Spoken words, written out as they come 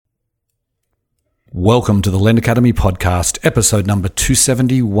Welcome to the Lend Academy podcast, episode number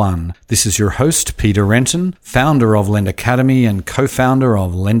 271. This is your host, Peter Renton, founder of Lend Academy and co-founder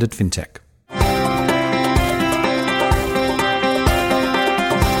of Lendit Fintech.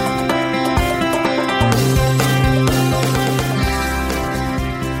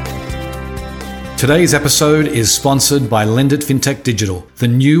 Today's episode is sponsored by Lendit Fintech Digital, the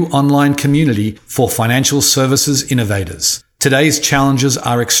new online community for financial services innovators. Today's challenges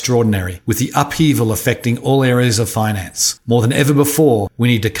are extraordinary, with the upheaval affecting all areas of finance. More than ever before, we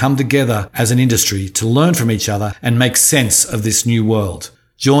need to come together as an industry to learn from each other and make sense of this new world.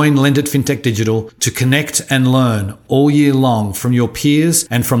 Join Lendit Fintech Digital to connect and learn all year long from your peers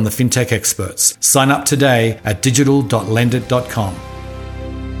and from the fintech experts. Sign up today at digital.lendit.com.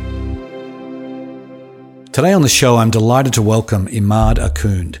 Today on the show, I'm delighted to welcome Imad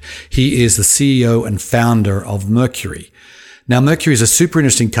Akound. He is the CEO and founder of Mercury. Now, Mercury is a super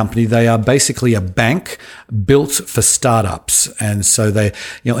interesting company. They are basically a bank built for startups. And so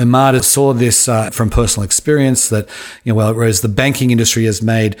Imad saw this from personal experience that, whereas the banking industry has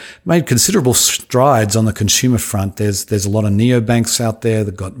made considerable strides on the consumer front, there's a lot of neobanks out there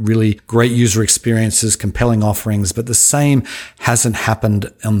that got really great user experiences, compelling offerings, but the same hasn't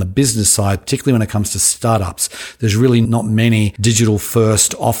happened on the business side, particularly when it comes to startups. There's really not many digital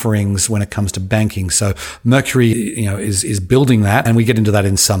first offerings when it comes to banking. So Mercury, is building that, and we get into that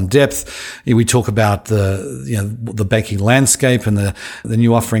in some depth. We talk about the banking landscape and the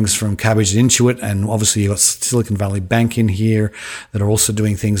new offerings from Kabbage and Intuit, and obviously you've got Silicon Valley Bank in here that are also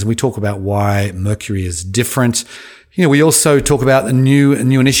doing things. And we talk about why Mercury is different. We also talk about a new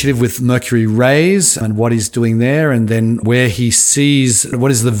initiative with Mercury Raise and what he's doing there, and then where he sees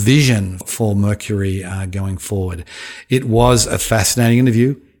what is the vision for Mercury going forward. It was a fascinating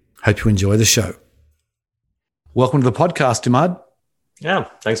interview. Hope you enjoy the show. Welcome to the podcast, Imad. Yeah,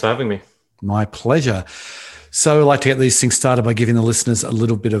 thanks for having me. My pleasure. So I like to get these things started by giving the listeners a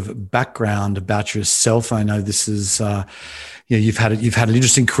little bit of background about yourself. I know this is, you've had an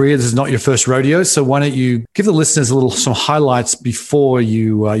interesting career. This is not your first rodeo. So why don't you give the listeners some highlights before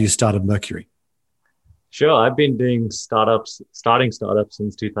you started Mercury? Sure. I've been doing starting startups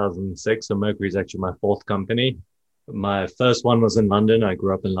since 2006. So Mercury is actually my fourth company. My first one was in London. I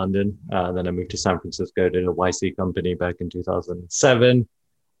grew up in London. Then I moved to San Francisco, did a YC company back in 2007.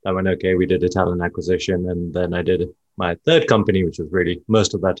 I went, okay, we did a talent acquisition. And then I did my third company, which was really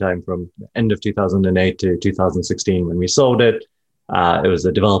most of that time from the end of 2008 to 2016 when we sold it. It was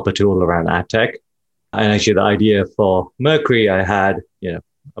a developer tool around ad tech. And actually the idea for Mercury, I had,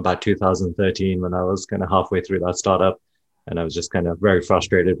 about 2013 when I was kind of halfway through that startup. And I was just kind of very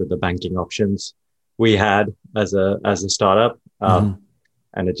frustrated with the banking options we had as a startup.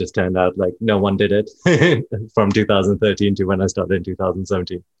 And it just turned out like no one did it from 2013 to when I started in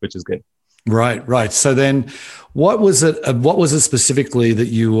 2017, which is good. Right. So then what was it specifically that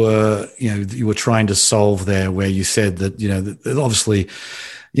you were trying to solve there, where you said that, that obviously,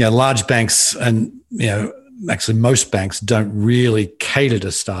 large banks and, actually most banks don't really cater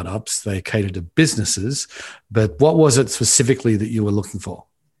to startups, they cater to businesses. But what was it specifically that you were looking for?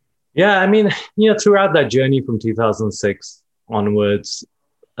 Yeah, I mean, throughout that journey from 2006 onwards,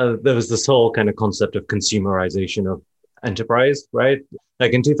 there was this whole kind of concept of consumerization of enterprise, right?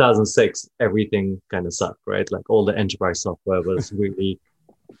 Like in 2006, everything kind of sucked, right? Like all the enterprise software was really,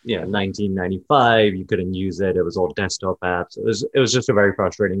 1995, you couldn't use it. It was all desktop apps. It was just a very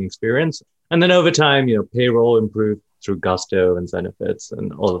frustrating experience. And then over time, payroll improved through Gusto and Zenefits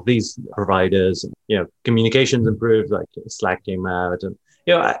and all of these providers. Communications improved, like Slack came out, and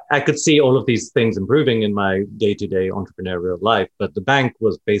I could see all of these things improving in my day-to-day entrepreneurial life, but the bank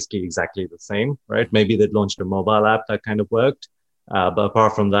was basically exactly the same, right? Maybe they'd launched a mobile app that kind of worked, but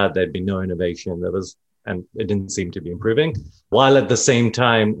apart from that, there'd be no innovation. And it didn't seem to be improving. While at the same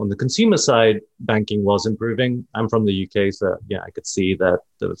time, on the consumer side, banking was improving. I'm from the UK, so I could see that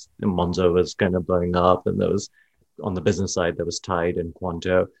there was Monzo was kind of blowing up, and there was on the business side there was Tide and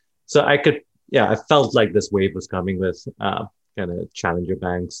Quanto. So I felt like this wave was coming with kind of challenger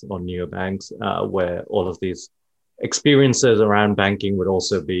banks or neobanks, where all of these experiences around banking would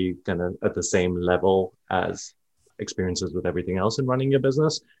also be kind of at the same level as experiences with everything else in running your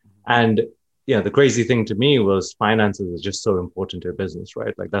business. And the crazy thing to me was finances is just so important to a business,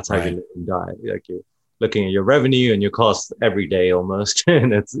 right? Like that's how you live and die. Like you're looking at your revenue and your costs every day almost.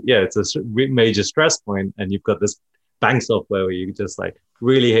 And it's a major stress point. And you've got this bank software where you just like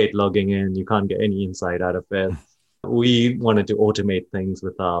really hate logging in. You can't get any insight out of it. We wanted to automate things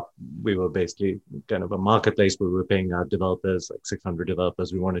we were basically kind of a marketplace where we were paying our developers, like 600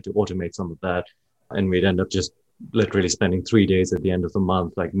 developers. We wanted to automate some of that. And we'd end up just literally spending 3 days at the end of the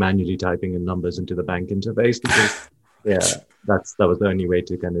month, like manually typing in numbers into the bank interface because, that was the only way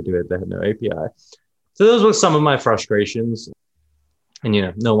to kind of do it. They had no API. So those were some of my frustrations,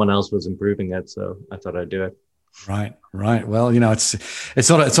 and no one else was improving it, so I thought I'd do it. Right. Well, it's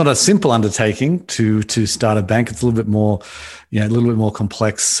not a simple undertaking to start a bank. It's a little bit more, a little bit more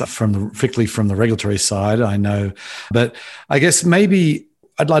complex particularly from the regulatory side, I know. But I guess maybe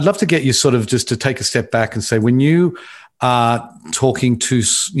I'd love to get you sort of just to take a step back and say, when you are talking to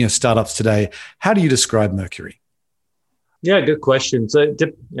startups today, how do you describe Mercury? Yeah, good question. So,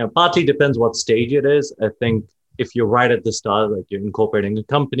 partly depends what stage it is. I think if you're right at the start, like you're incorporating a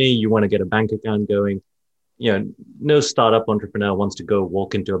company, you want to get a bank account going, no startup entrepreneur wants to go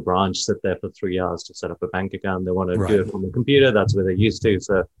walk into a branch, sit there for 3 hours to set up a bank account. They want to do it from the computer. That's where they're used to.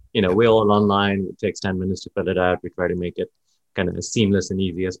 So, we're all online. It takes 10 minutes to fill it out. We try to make it kind of as seamless and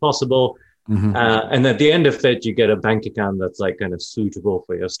easy as possible. Mm-hmm. And at the end of it, you get a bank account that's like kind of suitable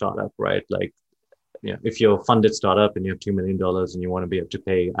for your startup, right? Like, if you're a funded startup and you have $2 million and you want to be able to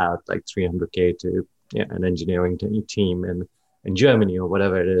pay out like $300K to an engineering team in Germany or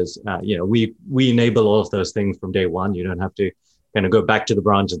whatever it is, we enable all of those things from day one. You don't have to kind of go back to the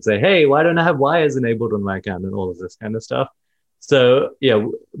branch and say, hey, why don't I have wires enabled on my account and all of this kind of stuff. So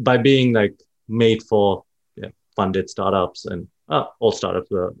by being like made for funded startups and all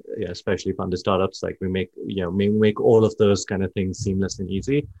startups, especially funded startups, like we make all of those kind of things seamless and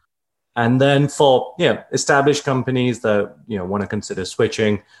easy. And then for established companies that want to consider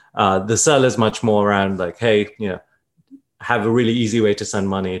switching, the sell is much more around like, hey, have a really easy way to send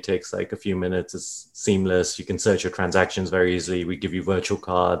money. It takes like a few minutes. It's seamless. You can search your transactions very easily. We give you virtual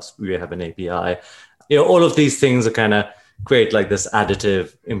cards. We have an API. All of these things are kind of create like this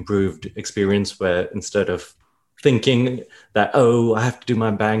additive, improved experience where instead of thinking that, I have to do my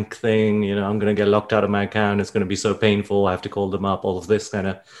bank thing, I'm going to get locked out of my account, it's going to be so painful, I have to call them up, all of this kind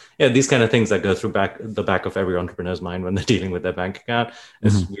of, these kind of things that go through the back of every entrepreneur's mind when they're dealing with their bank account.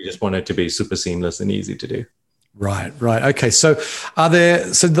 Mm-hmm. We just want it to be super seamless and easy to do. Right. Okay. So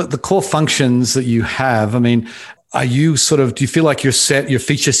the core functions that you have, I mean, do you feel like your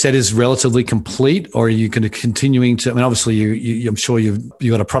feature set is relatively complete, or are you going to continuing to, I mean, obviously I'm sure you've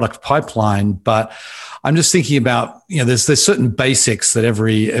got a product pipeline, but I'm just thinking about, there's certain basics that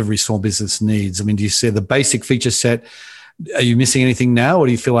every small business needs. I mean, do you see the basic feature set? Are you missing anything now, or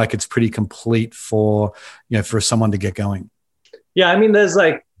do you feel like it's pretty complete for someone to get going? Yeah. I mean, there's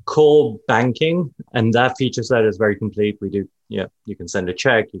like core banking, and that feature set is very complete. We do, you can send a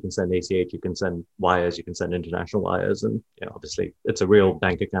check, you can send ACH, you can send wires, you can send international wires. And obviously it's a real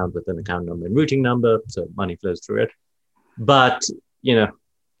bank account with an account number and routing number. So money flows through it. But,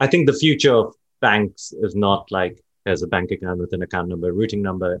 I think the future of banks is not like there's a bank account with an account number, routing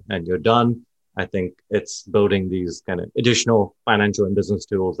number, and you're done. I think it's building these kind of additional financial and business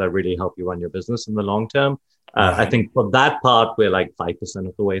tools that really help you run your business in the long term. I think for that part, we're like 5%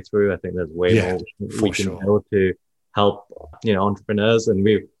 of the way through. I think there's way more we can build to help, entrepreneurs. And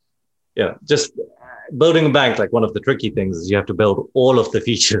just building a bank, like one of the tricky things is you have to build all of the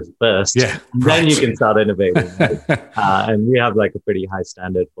features first. Yeah, then you can start innovating. Right? And we have like a pretty high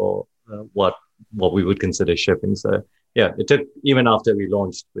standard for what we would consider shipping. So it took, even after we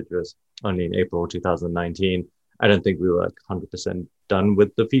launched, which was only in April 2019, I don't think we were like 100% done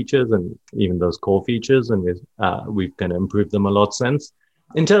with the features and even those core features. And we've kind of improved them a lot since.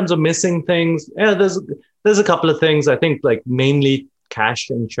 In terms of missing things, there's a couple of things. I think like mainly cash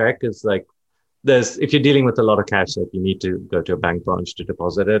and check is like, if you're dealing with a lot of cash, like you need to go to a bank branch to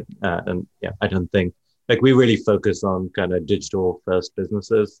deposit it. I don't think, like we really focus on kind of digital first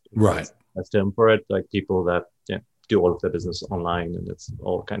businesses. Right. That's the term for it. Like people that do all of their business online, and it's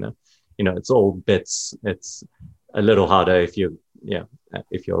all kind of, it's all bits. It's a little harder if you're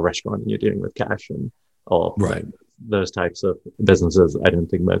a restaurant and you're dealing with cash or right. Those types of businesses. I don't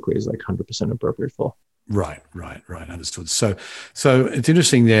think Mercury is like 100% appropriate for. Right. Understood. So it's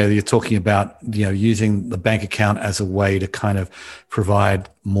interesting there. You're talking about, using the bank account as a way to kind of provide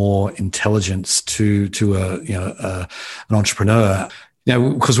more intelligence to an entrepreneur.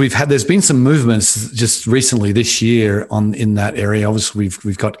 Because there's been some movements just recently this year in that area. Obviously,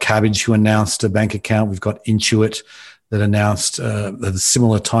 we've got Kabbage who announced a bank account. We've got Intuit that announced a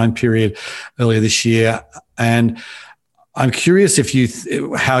similar time period earlier this year. And I'm curious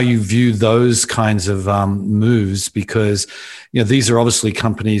how you view those kinds of moves, because these are obviously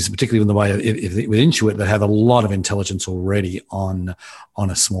companies, particularly in the way with Intuit, that have a lot of intelligence already on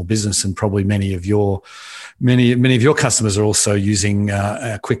a small business, and probably many of your customers are also using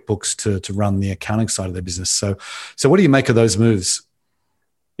QuickBooks to run the accounting side of their business. So what do you make of those moves?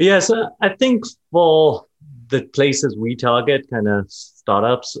 Yeah, so I think for the places we target, kind of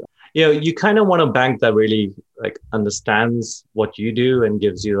startups, you kind of want a bank that really like understands what you do and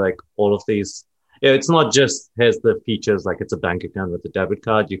gives you like all of these. It's not just here's the features, like it's a bank account with a debit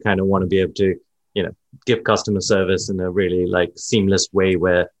card. You kind of want to be able to, give customer service in a really like seamless way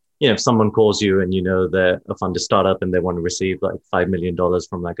where, if someone calls you and they're a funded startup and they want to receive like $5 million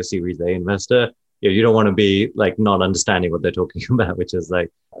from like a Series A investor, you don't want to be like not understanding what they're talking about, which is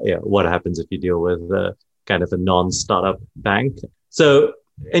like, what happens if you deal with kind of a non-startup bank. So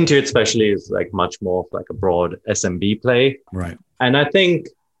Intuit especially is like much more like a broad SMB play. Right. And I think,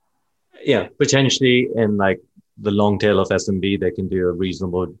 potentially in like the long tail of SMB, they can do a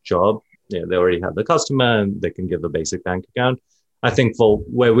reasonable job. They already have the customer and they can give a basic bank account. I think for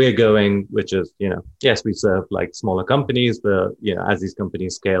where we're going, which is, yes, we serve like smaller companies, but, as these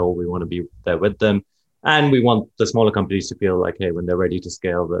companies scale, we want to be there with them. And we want the smaller companies to feel like, hey, when they're ready to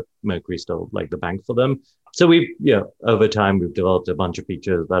scale, that Mercury is still like the bank for them. So over time, we've developed a bunch of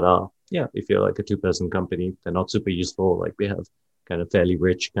features that are, if you're like a 2-person company, they're not super useful. Like we have kind of fairly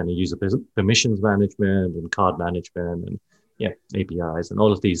rich kind of user permissions management and card management and APIs and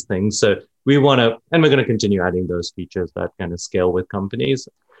all of these things. So we're going to continue adding those features that kind of scale with companies.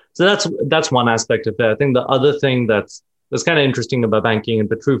 So that's one aspect of it. I think the other thing that's kind of interesting about banking, and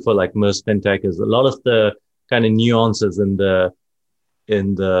but true for like most fintech, is a lot of the kind of nuances in the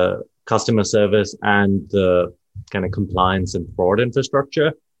customer service and the kind of compliance and fraud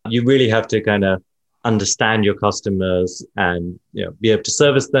infrastructure. You really have to kind of understand your customers and be able to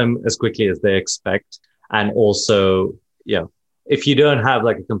service them as quickly as they expect. And also, if you don't have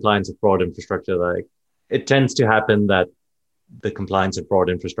like a compliance and fraud infrastructure, like it tends to happen that the compliance and fraud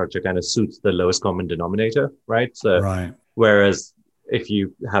infrastructure kind of suits the lowest common denominator, right? So, right. Whereas if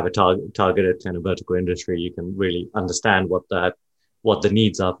you have a targeted kind of vertical industry, you can really understand what the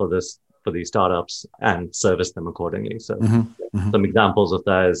needs are for these startups and service them accordingly. So, some examples of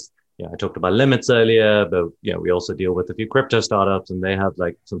that is, I talked about limits earlier, but we also deal with a few crypto startups, and they have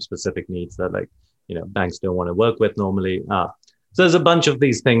like some specific needs that like banks don't want to work with normally. So there's a bunch of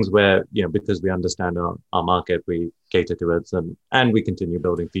these things where, because we understand our market, we cater to it and we continue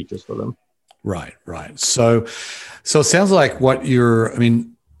building features for them. Right. So it sounds like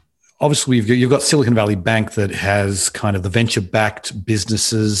obviously you've got Silicon Valley Bank that has kind of the venture-backed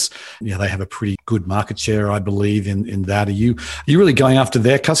businesses. They have a pretty good market share, I believe, in that. Are you really going after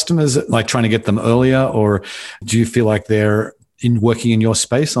their customers, like trying to get them earlier, or do you feel like they're working in your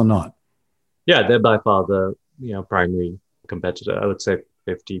space or not? Yeah, they're by far the primary competitor. I would say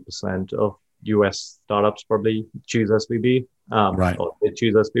 50% of US startups probably choose SVB. Right. Or they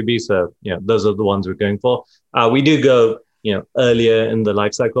choose SVB. So those are the ones we're going for. We do go earlier in the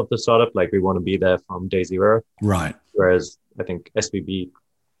life cycle of the startup. Like we want to be there from day zero. Right. Whereas I think SVB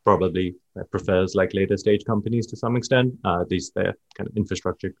probably prefers like later stage companies to some extent. At least their kind of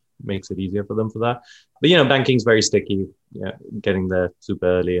infrastructure makes it easier for them for that. But banking's very sticky. Getting there super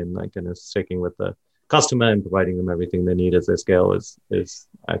early and like kind of sticking with the customer and providing them everything they need as they scale is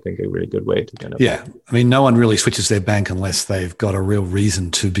I think a really good way to kind of. Yeah, I mean, no one really switches their bank unless they've got a real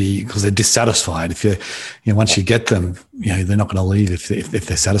reason to be, because they're dissatisfied. If once you get them, they're not going to leave if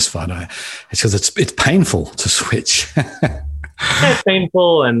they're satisfied. It's because it's painful to switch. It's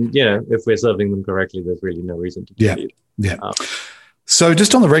painful, and if we're serving them correctly, there's really no reason to leave. Yeah. So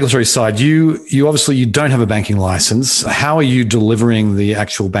just on the regulatory side, you obviously you don't have a banking license. How are you delivering the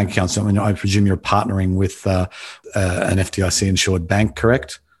actual bank accounts? I mean, I presume you're partnering with an FDIC insured bank,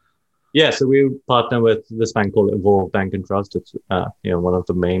 correct? Yeah, so we partner with this bank called Evolve Bank and Trust. It's one of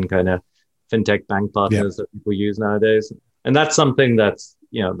the main kind of fintech bank partners that people use nowadays, and that's something that's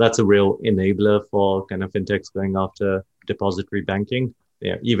that's a real enabler for kind of fintechs going after depository banking.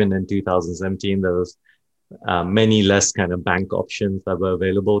 Even in 2017, there was many less kind of bank options that were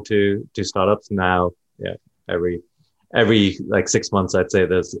available to startups. Now, every like 6 months, I'd say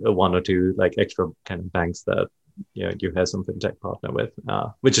there's one or two like extra kind of banks that you have some fintech partner with,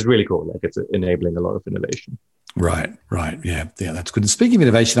 which is really cool. Like it's enabling a lot of innovation. Right. Yeah, that's good. And speaking of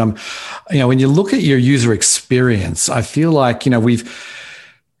innovation, when you look at your user experience, I feel like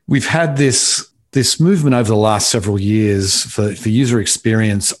we've had this movement over the last several years for user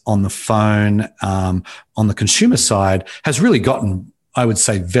experience on the phone, on the consumer side, has really gotten, I would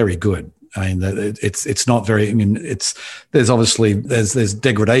say, very good. I mean, it's not very. I mean, there's obviously there's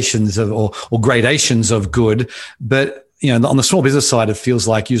degradations or gradations of good, but on the small business side, it feels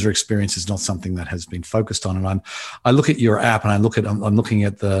like user experience is not something that has been focused on. And I look at your app and I'm looking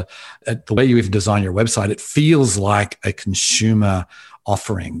at the way you even design your website. It feels like a consumer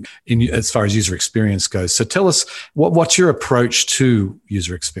offering as far as user experience goes. So tell us what's your approach to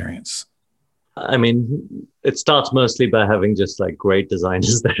user experience? I mean, it starts mostly by having just like great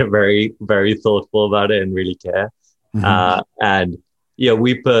designers that are very, very thoughtful about it and really care. And yeah,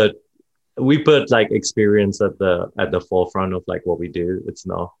 we put like experience at the forefront of like what we do. It's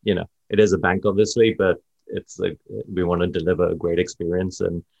not, it is a bank obviously, but it's like we want to deliver a great experience.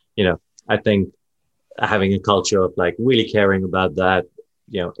 And, I think having a culture of like really caring about that,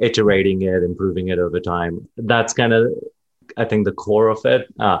 iterating it, improving it over time, that's kind of, I think, the core of it.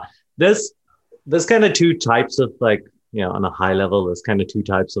 There's kind of two types of like, on a high level, there's kind of two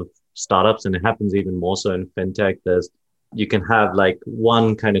types of startups, and it happens even more so in fintech. You can have like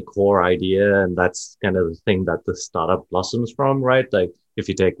one kind of core idea, and that's kind of the thing that the startup blossoms from, right? Like if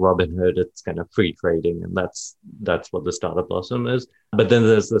you take Robinhood, it's kind of free trading, and that's what the startup blossom is. But then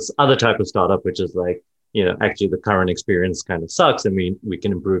there's this other type of startup, which is like, actually the current experience kind of sucks, and we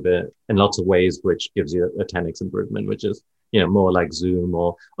can improve it in lots of ways, which gives you a 10x improvement, which is, more like Zoom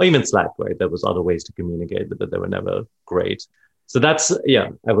or even Slack, right? There was other ways to communicate, but they were never great. So that's,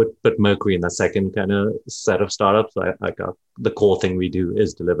 I would put Mercury in that second kind of set of startups. The core thing we do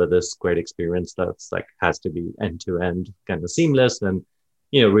is deliver this great experience that's like, has to be end to end kind of seamless and,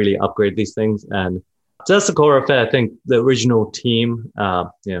 really upgrade these things. And so that's the core of it. I think the original team,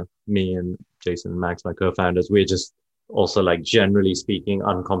 me and Jason and Max, my co-founders, we're just also like, generally speaking,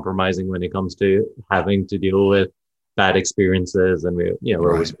 uncompromising when it comes to having to deal with bad experiences. And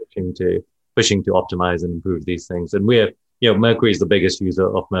we're always pushing to optimize and improve these things. And we're, Mercury is the biggest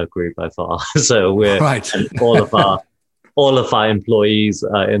user of Mercury by far. So we're all of our employees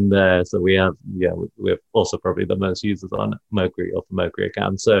are in there. So we're also probably the most users on Mercury of the Mercury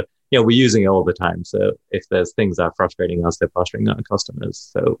account. So, we're using it all the time. So if there's things that are frustrating us, they're frustrating our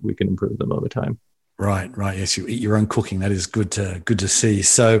customers. So we can improve them over time. Right. Yes, you eat your own cooking. That is good to see.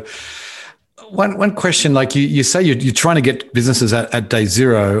 So one question, like you say, you're trying to get businesses at day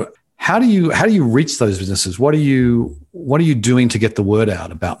zero. How do you reach those businesses? What are you doing to get the word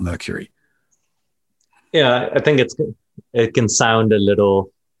out about Mercury? Yeah, I think it can sound a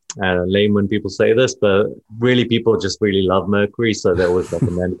little lame when people say this, but really people just really love Mercury, so they always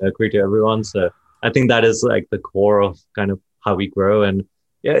recommend Mercury to everyone. So I think that is like the core of kind of how we grow. And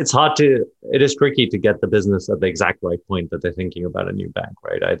yeah, it is tricky to get the business at the exact right point that they're thinking about a new bank,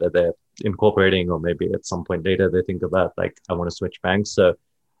 right? Either they're incorporating or maybe at some point later they think about like, I want to switch banks. So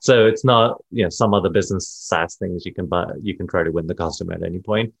it's not, some other business SaaS things you can buy, you can try to win the customer at any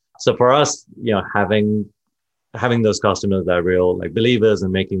point. So for us, having those customers that are real like believers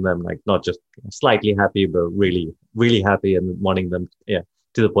and making them like not just slightly happy, but really, really happy and wanting them,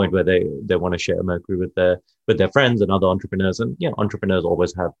 to the point where they want to share Mercury with their friends and other entrepreneurs. And entrepreneurs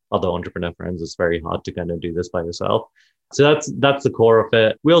always have other entrepreneur friends. It's very hard to kind of do this by yourself. So that's the core of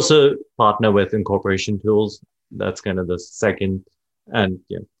it. We also partner with incorporation tools. That's kind of the second. And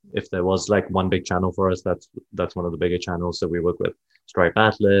if there was like one big channel for us, that's one of the bigger channels. So we work with Stripe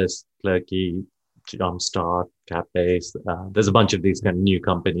Atlas, Clerky, Jumpstart, Capbase. There's a bunch of these kind of new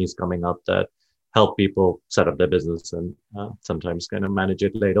companies coming up that help people set up their business and sometimes kind of manage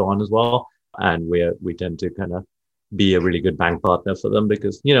it later on as well. And we tend to kind of be a really good bank partner for them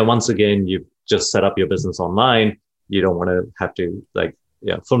because, once again, you've just set up your business online. You don't want to have to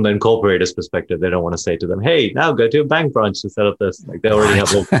from the incorporator's perspective, they don't want to say to them, hey, now go to a bank branch to set up this. Like they already have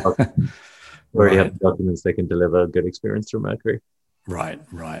have documents. They can deliver a good experience through Mercury. Right.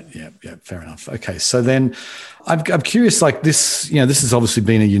 Yeah. Fair enough. Okay. So then I'm curious, like this, this has obviously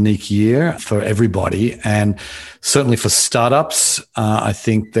been a unique year for everybody and certainly for startups. I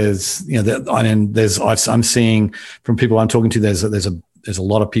think I'm seeing from people I'm talking to, there's a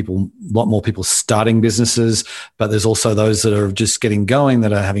lot more people starting businesses, but there's also those that are just getting going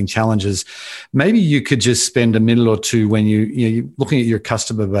that are having challenges. Maybe you could just spend a minute or two when you're looking at your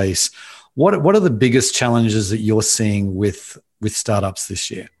customer base. What are the biggest challenges that you're seeing with startups this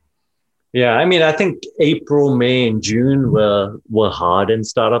year? Yeah, I mean, I think April, May, and June were hard in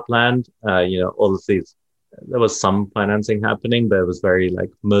startup land. All of these, there was some financing happening, but it was very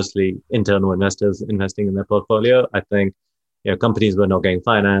mostly internal investors investing in their portfolio. I think companies were not getting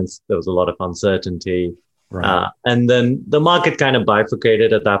financed. There was a lot of uncertainty. Right. And then the market kind of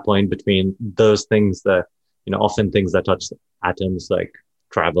bifurcated at that point between those things that, often things that touch atoms like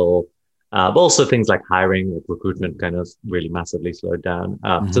travel, but also things like hiring, like recruitment kind of really massively slowed down.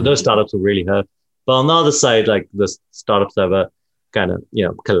 So those startups were really hurt. But on the other side, like the startups that were kind of,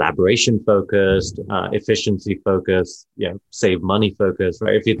 collaboration focused, efficiency focused, save money focused,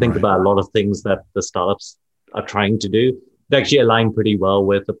 right? If you think about a lot of things that the startups are trying to do, they actually align pretty well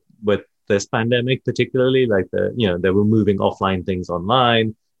with this pandemic, particularly they were moving offline things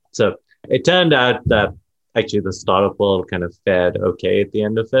online. So it turned out that actually the startup world kind of fared okay at the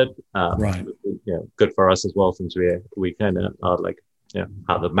end of it. Right. Good for us as well, since we kind of are like,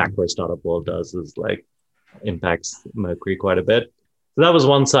 how the macro startup world does is like impacts Mercury quite a bit. So that was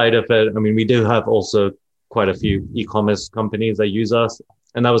one side of it. I mean, we do have also quite a few e-commerce companies that use us,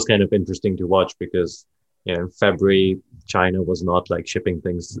 and that was kind of interesting to watch because in February, China was not like shipping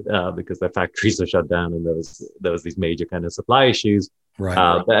things because their factories were shut down, and there was these major kind of supply issues.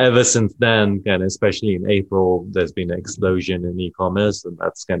 Right. But ever since then, kind of especially in April, there's been an explosion in e-commerce, and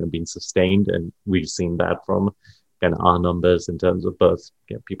that's kind of been sustained, and we've seen that from kind of our numbers in terms of both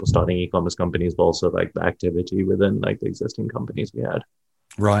people starting e-commerce companies, but also like the activity within like the existing companies we had.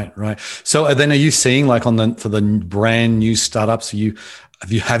 Right, right. So then, are you seeing like for the brand new startups?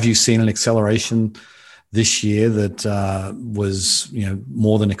 Have you seen an acceleration this year that was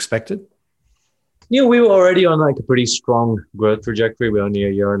more than expected? We were already on like a pretty strong growth trajectory. We're only a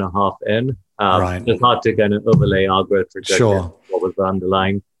year and a half in. Right. It's hard to kind of overlay our growth trajectory. Sure. What was the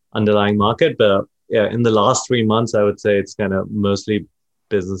underlying market, but yeah, in the last 3 months, I would say it's kind of mostly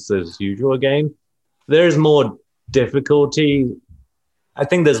business as usual again. There's more difficulty. I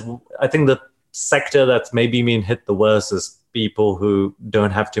think the sector that's maybe been hit the worst is people who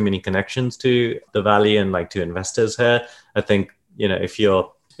don't have too many connections to the Valley and like to investors here. I think, if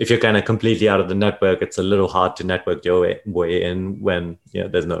you're kind of completely out of the network, it's a little hard to network your way in when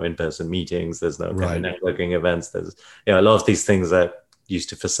there's no in-person meetings, there's no kind of networking events. There's a lot of these things that used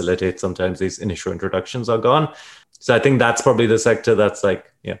to facilitate sometimes these initial introductions are gone. So I think that's probably the sector that's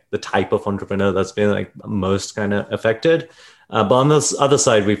like the type of entrepreneur that's been like most kind of affected. But on the other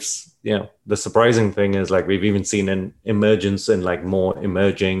side, we've the surprising thing is like we've even seen an emergence in like more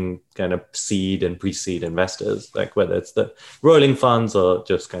emerging kind of seed and pre-seed investors, like whether it's the rolling funds or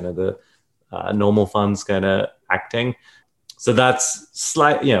just kind of the normal funds kind of acting. So that's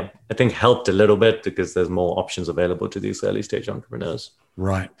I think helped a little bit because there's more options available to these early stage entrepreneurs.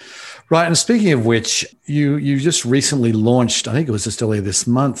 Right. And speaking of which, you just recently launched, I think it was just earlier this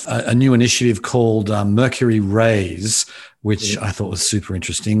month, a new initiative called Mercury Raise, which I thought was super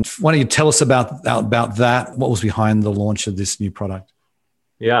interesting. Why don't you tell us about that? What was behind the launch of this new product?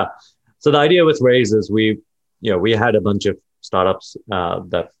 Yeah. So the idea with Raise is we had a bunch of startups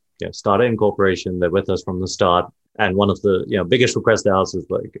that started in corporation. They're with us from the start. And one of the biggest requests to us is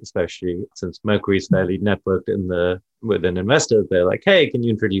like, especially since Mercury is fairly networked within investors, they're like, hey, can you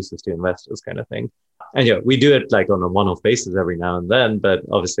introduce us to investors kind of thing? And we do it like on a one-off basis every now and then, but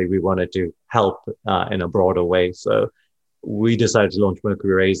obviously we wanted to help in a broader way. So we decided to launch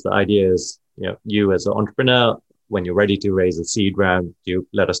Mercury Raise. The idea is, you as an entrepreneur, when you're ready to raise a seed round, you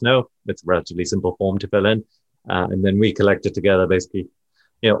let us know. It's a relatively simple form to fill in. And then we collect it together, basically,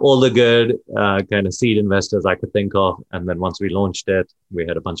 all the good kind of seed investors I could think of. And then once we launched it, we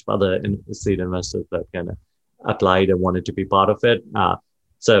had a bunch of other seed investors that kind of applied and wanted to be part of it.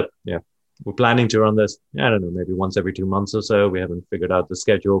 So we're planning to run this, I don't know, maybe once every 2 months or so. We haven't figured out the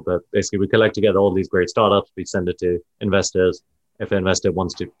schedule, but basically we collect together all these great startups. We send it to investors. If an investor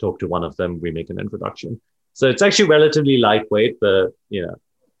wants to talk to one of them, we make an introduction. So it's actually relatively lightweight, but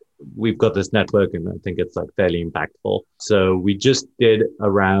we've got this network and I think it's like fairly impactful. So we just we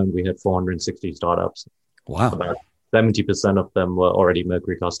had 460 startups. Wow. About 70% of them were already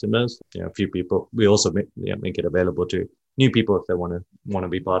Mercury customers. A few people, we also make it available to new people if they want to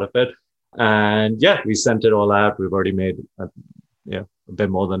be part of it. And we sent it all out. We've already made a bit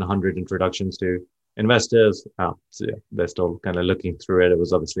more than 100 introductions to investors. So they're still kind of looking through it. It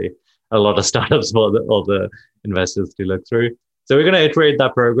was obviously a lot of startups for all the investors to look through. So we're going to iterate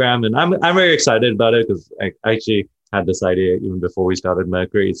that program, and I'm very excited about it because I actually had this idea even before we started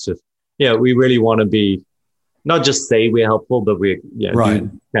Mercury. It's just we really want to be not just say we're helpful, but we do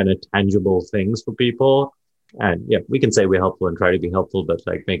kind of tangible things for people. And we can say we're helpful and try to be helpful, but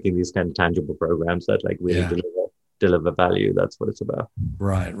like making these kind of tangible programs that like really deliver value. That's what it's about.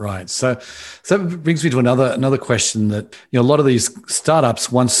 Right. So that brings me to another question that, a lot of these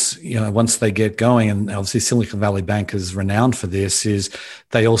startups, once they get going, and obviously Silicon Valley Bank is renowned for this, is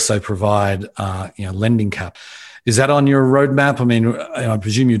they also provide, lending cap. Is that on your roadmap? I mean, I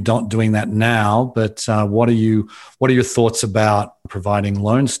presume you're not doing that now, but what are your thoughts about providing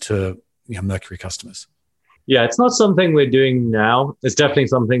loans to Mercury customers? Yeah, it's not something we're doing now. It's definitely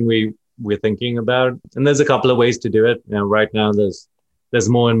something we're thinking about. And there's a couple of ways to do it. Right now there's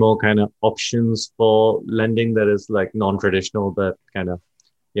more and more kind of options for lending that is like non-traditional, but kind of,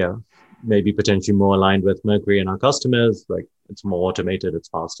 maybe potentially more aligned with Mercury and our customers. Like it's more automated, it's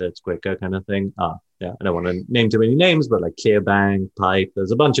faster, it's quicker kind of thing. I don't want to name too many names, but like ClearBank, Pipe,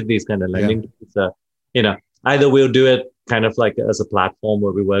 there's a bunch of these kind of lending. So, either we'll do it kind of like as a platform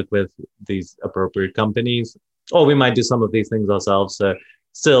where we work with these appropriate companies, or we might do some of these things ourselves. So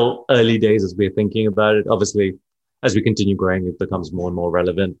still early days as we're thinking about it. Obviously, as we continue growing, it becomes more and more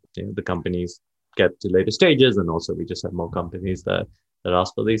relevant. The companies get to later stages, and also we just have more companies that ask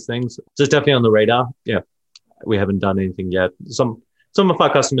for these things. So it's definitely on the radar. Yeah, we haven't done anything yet. Some of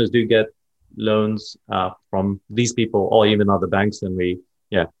our customers do get loans from these people or even other banks, and we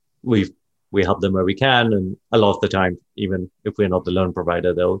help them where we can. And a lot of the time, even if we're not the loan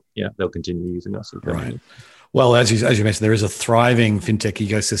provider, they'll continue using us. Right. Well, as you mentioned, there is a thriving fintech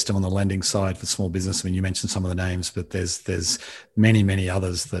ecosystem on the lending side for small business. I mean, you mentioned some of the names, but there's many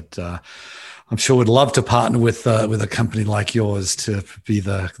others that I'm sure would love to partner with a company like yours to be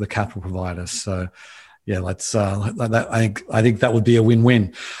the capital provider. So, yeah, let's. I think that would be a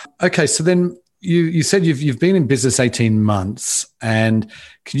win-win. Okay, so then you said you've been in business 18 months, and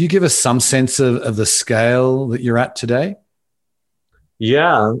can you give us some sense of the scale that you're at today?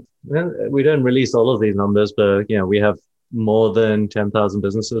 Yeah, we don't release all of these numbers, but we have more than 10,000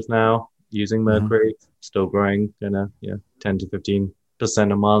 businesses now using Mercury, still growing, 10 to 15%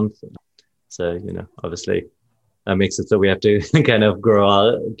 a month. So, obviously that makes it so we have to kind of grow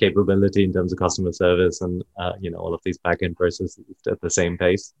our capability in terms of customer service and, all of these back-end processes at the same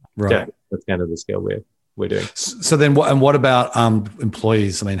pace. Right. Yeah, that's kind of the scale we're doing. So then what about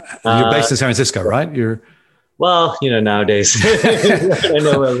employees? I mean, you're based in San Francisco, right? Well, nowadays, I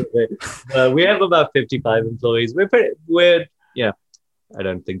know we have about 55 employees. I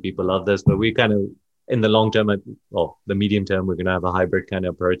don't think people love this, but we kind of, in the long term, the medium term, we're going to have a hybrid kind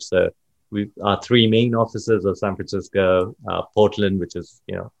of approach. So our three main offices are San Francisco, Portland, which is,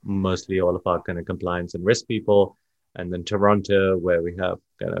 mostly all of our kind of compliance and risk people, and then Toronto, where we have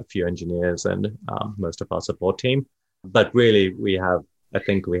kind of a few engineers and most of our support team. But really, I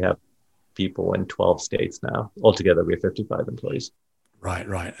think we have people in 12 states now. Altogether, we have 55 employees.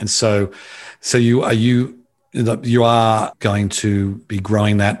 Right. And so you are going to be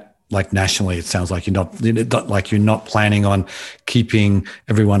growing that like nationally. It sounds like you're not planning on keeping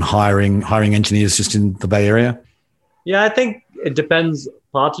everyone hiring engineers just in the Bay Area. Yeah, I think it depends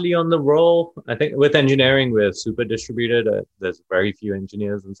partly on the role. I think with engineering, we're super distributed. There's very few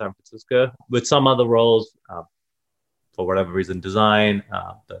engineers in San Francisco. With some other roles, for whatever reason, design,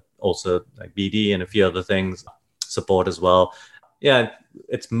 but also like BD and a few other things, support as well. Yeah,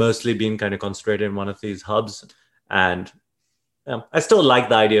 it's mostly been kind of concentrated in one of these hubs. And I still like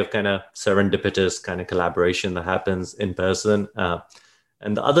the idea of kind of serendipitous kind of collaboration that happens in person.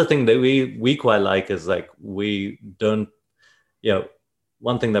 And the other thing that we quite like is like we don't,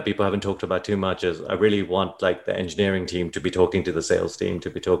 one thing that people haven't talked about too much is I really want like the engineering team to be talking to the sales team,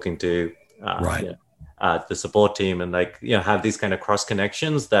 to be talking to the support team, and have these kind of cross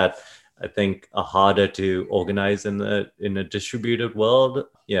connections that I think are harder to organize in a distributed world.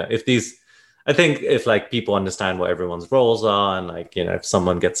 I think if like people understand what everyone's roles are, and if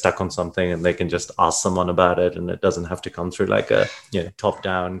someone gets stuck on something and they can just ask someone about it, and it doesn't have to come through like a top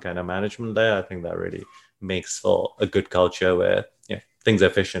down kind of management there, I think that really makes for a good culture where things are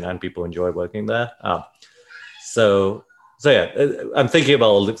efficient and people enjoy working there. So I'm thinking about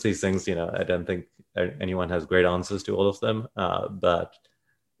all of these things. I don't think anyone has great answers to all of them, but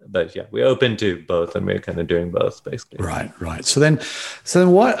yeah, we're open to both, and we're kind of doing both basically. Right. So then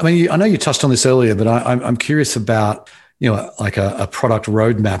what? I mean, I know you touched on this earlier, but I'm curious about like a product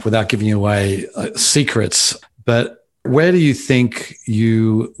roadmap without giving away secrets. But where do you think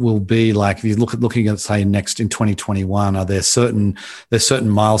you will be? Like, if you're looking at say next in 2021, are there certain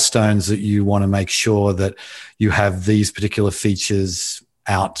milestones that you want to make sure that you have these particular features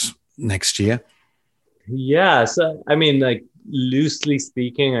out next year? Yeah. So I mean, like, loosely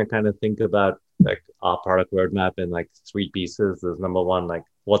speaking, I kind of think about like our product roadmap in like three pieces. There's number one, like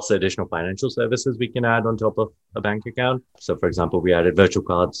what's the additional financial services we can add on top of a bank account. So for example, we added virtual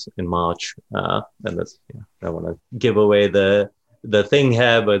cards in March, and that's, I don't want to give away the thing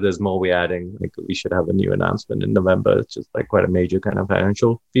here, but there's more we're adding. Like we should have a new announcement in November. It's just like quite a major kind of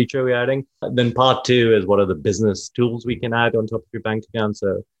financial feature we're adding. Then part two is what are the business tools we can add on top of your bank account.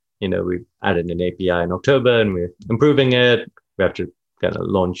 So we added an API in October and we're improving it. We have to kind of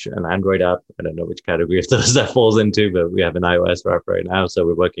launch an Android app. I don't know which category of those that falls into, but we have an iOS app right now. So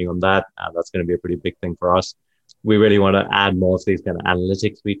we're working on that. That's going to be a pretty big thing for us. We really want to add more of these kind of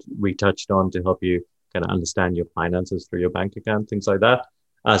analytics we touched on to help you kind of understand your finances through your bank account, things like that.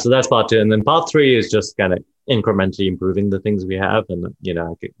 So that's part two. And then part three is just kind of incrementally improving the things we have. And,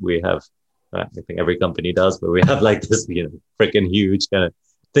 we have, I think every company does, but we have like this, freaking huge kind of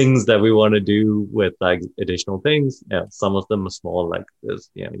things that we want to do with like additional things. Yeah, some of them are small, like there's,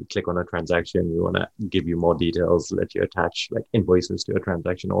 you click on a transaction, we want to give you more details, let you attach like invoices to a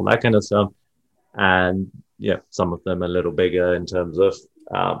transaction, all that kind of stuff. And some of them are a little bigger in terms of,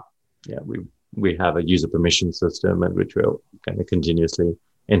 we have a user permission system in which we're kind of continuously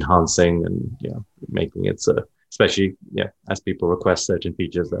enhancing and making it so, especially as people request certain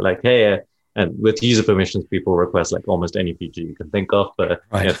features, they're like, hey, and with user permissions, people request like almost any feature you can think of, but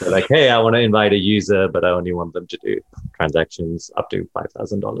right. They're like, hey, I want to invite a user, but I only want them to do transactions up to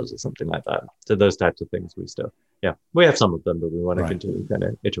 $5,000 or something like that. So those types of things we have some of them, but we want to continue kind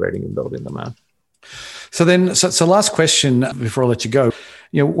of iterating and building them out. So last question before I let you go.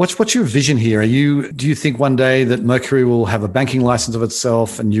 What's your vision here? Do you think one day that Mercury will have a banking license of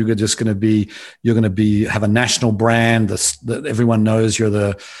itself, and you're going to be have a national brand that everyone knows you're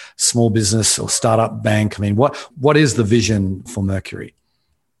the small business or startup bank? I mean, what is the vision for Mercury?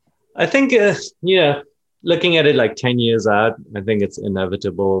 I think, looking at it like 10 years out, I think it's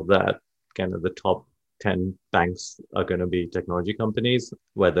inevitable that kind of the top 10 banks are going to be technology companies,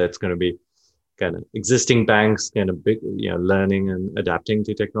 whether it's going to be kind of existing banks, kind of big, learning and adapting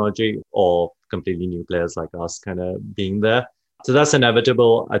to technology, or completely new players like us kind of being there. So that's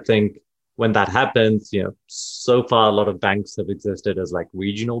inevitable. I think when that happens, so far a lot of banks have existed as like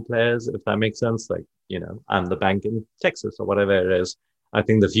regional players, if that makes sense. Like, I'm the bank in Texas or whatever it is. I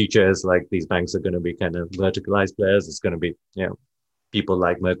think the future is like these banks are going to be kind of verticalized players. It's going to be, people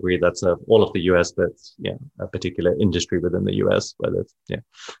like Mercury that serve all of the US, but a particular industry within the US, whether it's,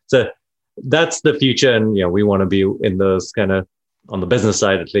 So that's the future. And, we want to be in those kind of, on the business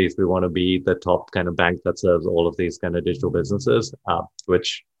side, at least, we want to be the top kind of bank that serves all of these kind of digital businesses,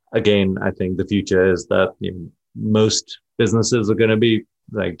 which again, I think the future is that most businesses are going to be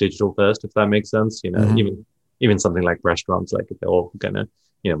like digital first, if that makes sense. Even something like restaurants, like if they're all kind of,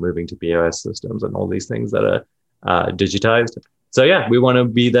 moving to POS systems and all these things that are digitized. So we want to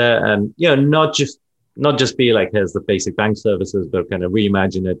be there and, not just be like, here's the basic bank services, but kind of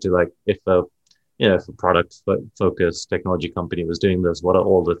reimagine it to like, if a product focused technology company was doing this, what are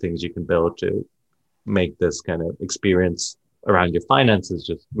all the things you can build to make this kind of experience around your finances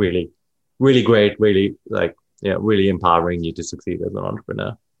just really, really great, really like, really empowering you to succeed as an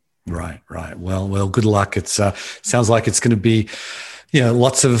entrepreneur. Right. Well, good luck. It sounds like it's going to be,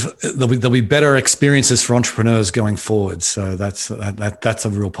 there'll be better experiences for entrepreneurs going forward. So that's a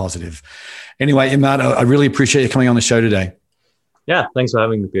real positive. Anyway, Imad, I really appreciate you coming on the show today. Yeah, thanks for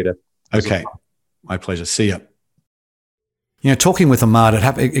having me, Peter. Okay, my pleasure. See ya. Talking with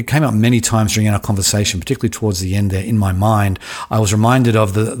Imad, it came up many times during our conversation, particularly towards the end there in my mind. I was reminded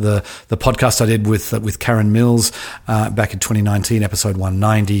of the podcast I did with Karen Mills back in 2019, episode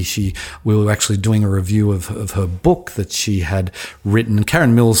 190. We were actually doing a review of her book that she had written. And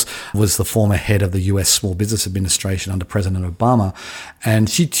Karen Mills was the former head of the US Small Business Administration under President Obama.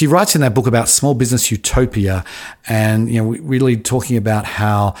 And she writes in that book about small business utopia and, really talking about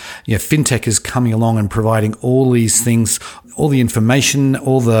how, fintech is coming along and providing all these things, all the information,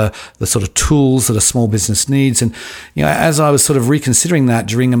 all the sort of tools that a small business needs. And, as I was sort of reconsidering that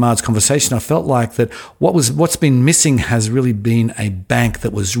during Imad's conversation, I felt like that what's been missing has really been a bank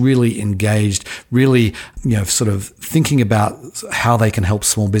that was really engaged, really, sort of thinking about how they can help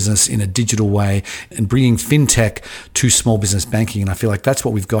small business in a digital way and bringing fintech to small business banking. And I feel like that's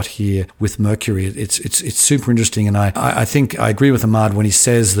what we've got here with Mercury. It's super interesting. And I think I agree with Imad when he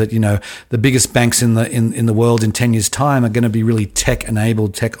says that, the biggest banks in the world in 10 years' time are going to be really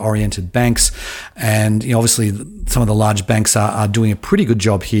tech-enabled, tech-oriented banks. And, obviously some of the large banks are doing a pretty good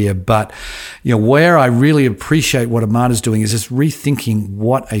job here. But, where I really appreciate what Imad is doing is just rethinking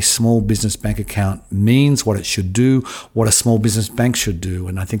what a small business bank account means, what it should do, what a small business bank should do.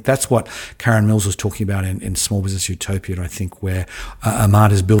 And I think that's what Karen Mills was talking about in Small Business Utopia. And I think where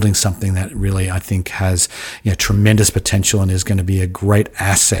Imad is building something that really, I think, has tremendous potential and is going to be a great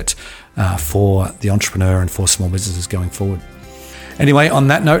asset for the entrepreneur and for small businesses going forward. Anyway, on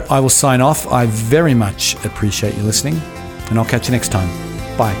that note, I will sign off. I very much appreciate you listening, and I'll catch you next time.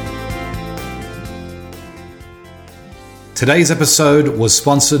 Bye. Today's episode was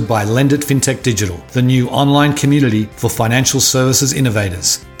sponsored by Lendit Fintech Digital, the new online community for financial services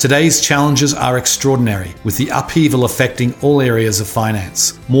innovators. Today's challenges are extraordinary, with the upheaval affecting all areas of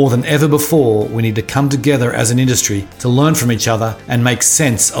finance. More than ever before, we need to come together as an industry to learn from each other and make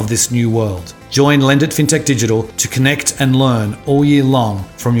sense of this new world. Join Lendit Fintech Digital to connect and learn all year long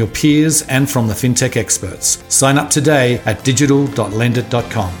from your peers and from the fintech experts. Sign up today at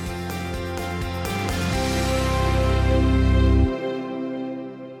digital.lendit.com.